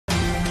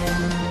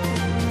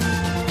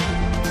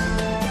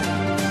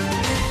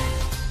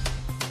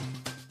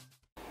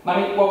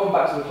Manny, welcome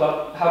back to the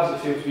club. How does it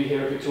feel to be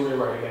here at Victoria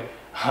Road again?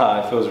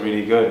 It feels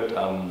really good.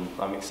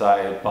 I'm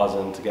excited,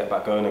 buzzing to get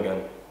back going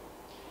again.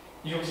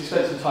 You obviously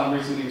spent some time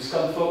recently with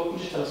Scunthorpe. Can you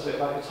just tell us a bit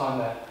about your time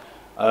there?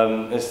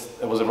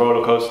 It was a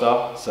roller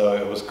coaster, so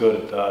it was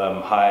good.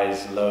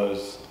 Highs,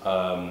 lows.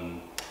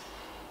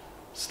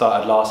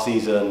 Started last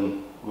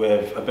season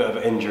with a bit of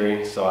an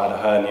injury, so I had a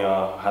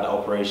hernia, had an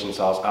operation,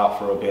 so I was out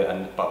for a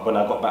bit. But when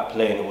I got back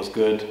playing, it was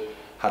good.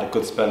 Had a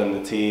good spell in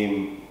the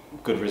team,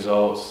 good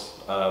results.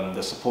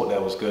 The support there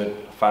was good.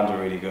 Fans were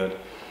really good.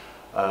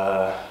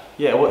 Yeah,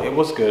 it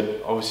was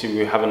good. Obviously, we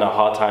were having a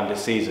hard time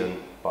this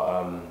season,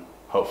 but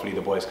hopefully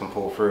the boys can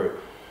pull through.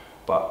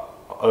 But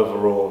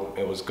overall,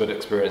 it was a good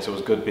experience. It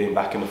was good being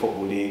back in the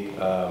Football League,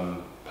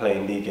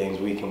 playing league games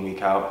week in,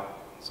 week out.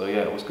 So yeah,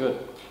 it was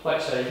good.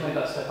 Like you say, you've made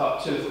that step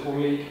up to the Football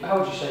League. How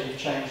would you say you've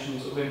changed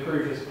and sort of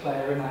improved as a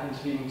player in that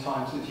intervening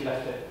time since you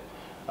left it?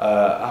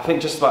 I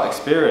think just about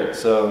experience.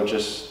 So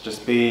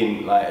just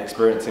being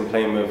experiencing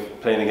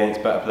playing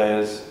against better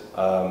players.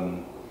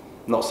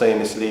 Not saying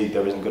this league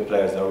there isn't good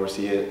players. There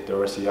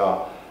obviously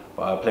are.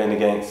 But playing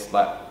against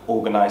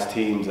organised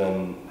teams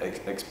and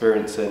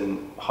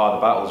experiencing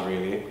harder battles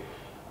really.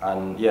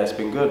 And yeah, it's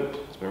been good.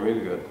 It's been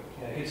really good.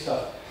 Yeah, good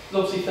stuff.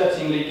 There's obviously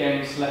 13 league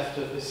games left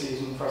of this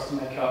season for us to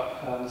make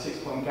up the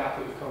 6-point gap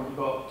that we've currently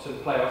got to the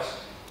playoffs.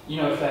 You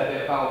know a fair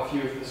bit about a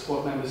few of the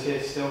squad members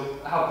here still.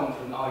 How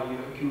confident are you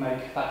that we can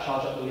make that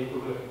charge up the league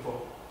we're looking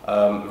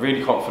for?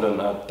 Really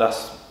confident.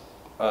 That's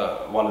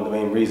one of the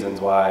main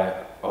reasons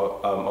why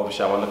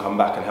obviously I want to come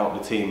back and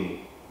help the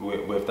team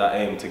with that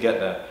aim to get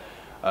there.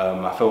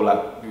 I feel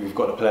like we've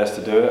got the players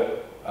to do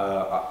it.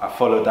 I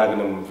follow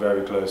Dagger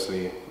very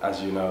closely,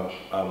 as you know,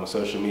 on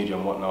social media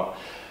and whatnot.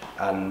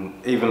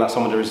 And even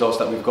some of the results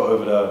that we've got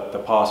over the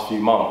past few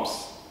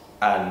months,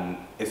 and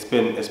it's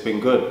been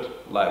good.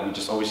 We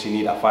just obviously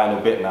need that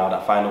final bit now,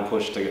 that final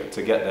push to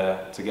get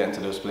there, to get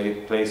into those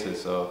places.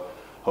 So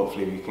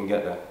hopefully we can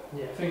get there.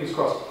 Yeah, fingers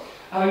crossed.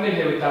 Having been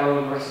here with Darryl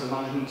and the rest of the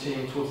management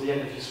team towards the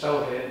end of your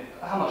spell here,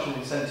 how much of an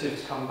incentive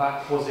to come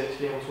back was it to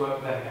be able to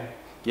work with them again?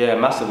 Yeah,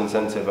 massive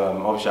incentive.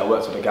 Obviously I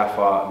worked with the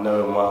gaffer,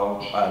 know him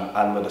well,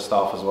 and with the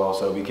staff as well,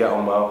 so we get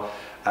on well,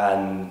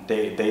 and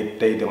they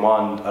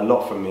demand a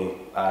lot from me,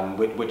 and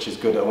which is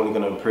good. They're only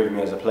going to improve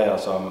me as a player,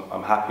 so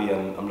I'm happy,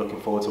 and I'm looking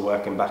forward to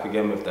working back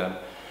again with them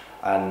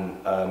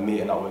and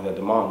meeting up with their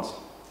demands.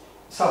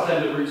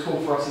 Southend at Roots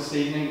Hall for us this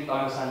evening.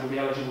 I understand you'll be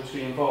eligible to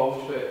be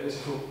involved, but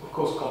it's of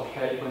course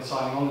complicated when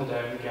signing on the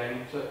day of the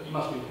game, so you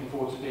must be looking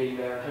forward to being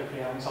there and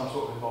hopefully having some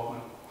sort of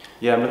involvement.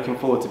 Yeah, I'm looking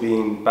forward to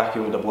being back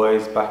in with the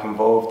boys, back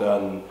involved,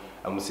 and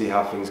we'll see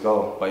how things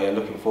go. But yeah,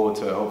 looking forward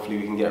to it. Hopefully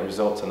we can get a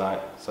result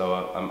tonight.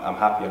 So I'm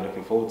happy and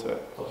looking forward to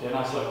it. Obviously a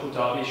nice local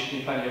derby, should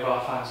be plenty of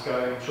our fans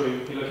going. I'm sure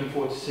you'll be looking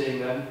forward to seeing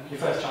them. Your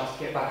first chance to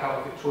get back out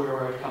of Victoria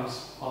Road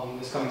comes on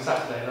this coming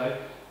Saturday though.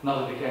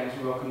 Another big game as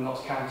we welcome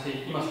Notts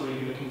County. You must really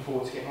be looking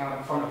forward to getting out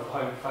in front of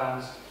home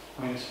fans.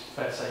 I mean, it's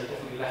fair to say you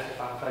definitely left a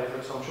fan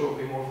favourite, so I'm sure it'll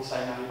be more of the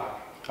same now you're back.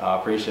 I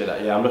appreciate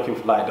that. Yeah, I'm looking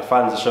for the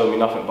fans have shown me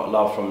nothing but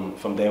love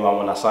from day one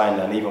when I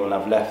signed, and even when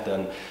I've left,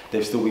 and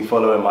they've still been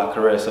following my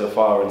career so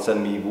far and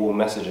send me warm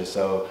messages.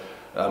 So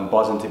I'm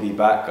buzzing to be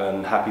back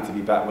and happy to be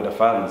back with the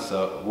fans.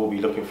 So we'll be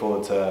looking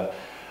forward to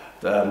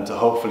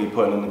hopefully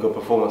putting in a good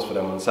performance for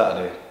them on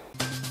Saturday.